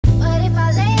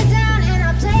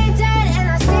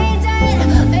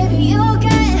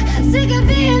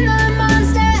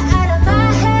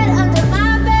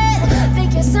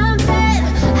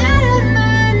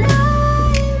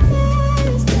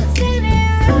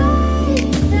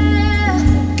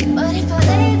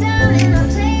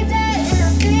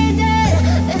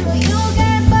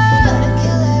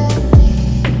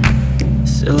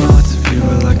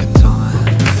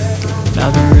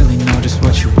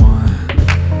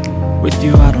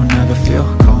With you I don't ever feel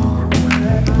calm.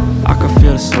 I can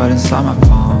feel the sweat inside my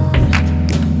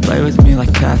palms. Play with me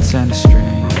like cats and a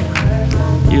string.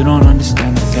 You don't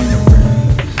understand the thing it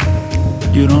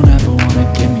brings. You don't ever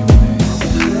wanna give me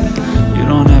wings. You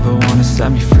don't ever wanna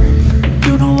set me free.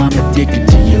 You know I'm addicted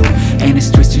to you, and it's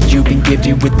twisted, you've been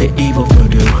gifted with the evil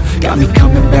voodoo. Got me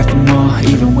coming back for more,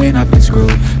 even when I've been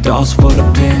screwed. Dolls full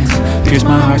of pins, pierce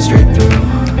my heart straight through.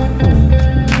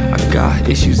 I got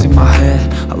issues in my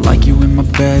head, I like you in my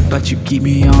bed, but you keep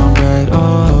me on red.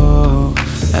 Oh,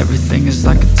 everything is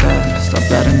like a test, I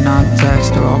better not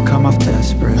text or I'll come off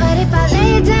desperate. But if I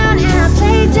lay down and I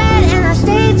play dead and I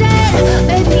stay dead,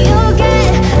 baby you'll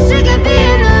get sick of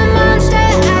being the monster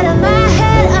out of my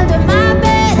head, under my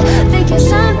bed, thinking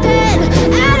something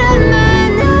out of my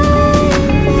nose,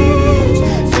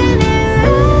 standing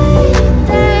right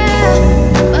there.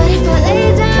 But if I lay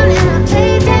down and I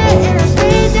play dead and I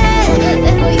stay dead,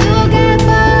 then will you get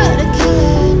bored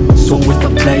again? So if I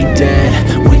play dead,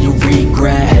 will you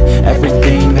regret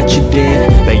everything that you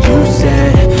did, that you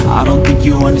said? I don't think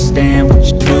you understand what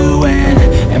you're doing,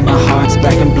 and my heart's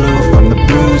black and blue from the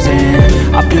bruising.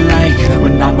 I feel like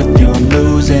when I'm with you I'm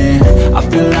losing. I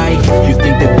feel like you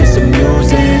think that this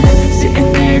amusing,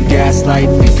 sitting there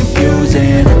gaslighting and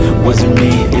confusing. Was it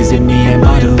me? Is it me? Am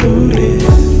I deluded?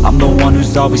 I'm the one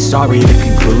who's always sorry, the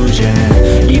conclusion,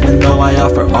 even though I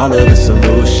offer all of the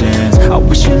solutions. I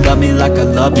wish you loved me like I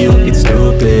love you, it's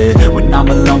stupid. When I'm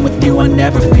alone with you I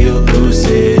never feel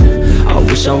lucid. I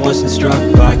wish I wasn't struck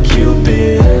by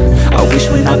Cupid. I wish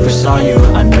when I first saw you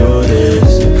I knew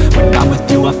this. When I'm with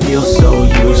you I feel so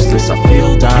useless, I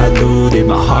feel diluted,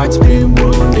 my heart's been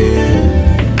wounded.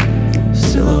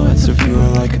 Silhouettes of you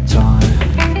are like a taunt,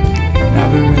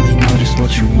 never really know just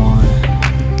what you want.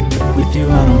 With you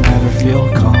I don't ever feel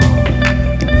calm.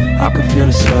 I can feel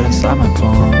the sweat inside my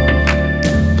palm.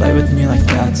 Play with me like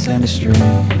cats and a string.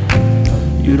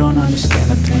 You don't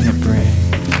understand the pain it brings.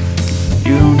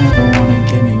 You don't ever wanna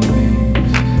give me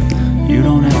wings. You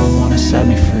don't ever wanna set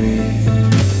me free.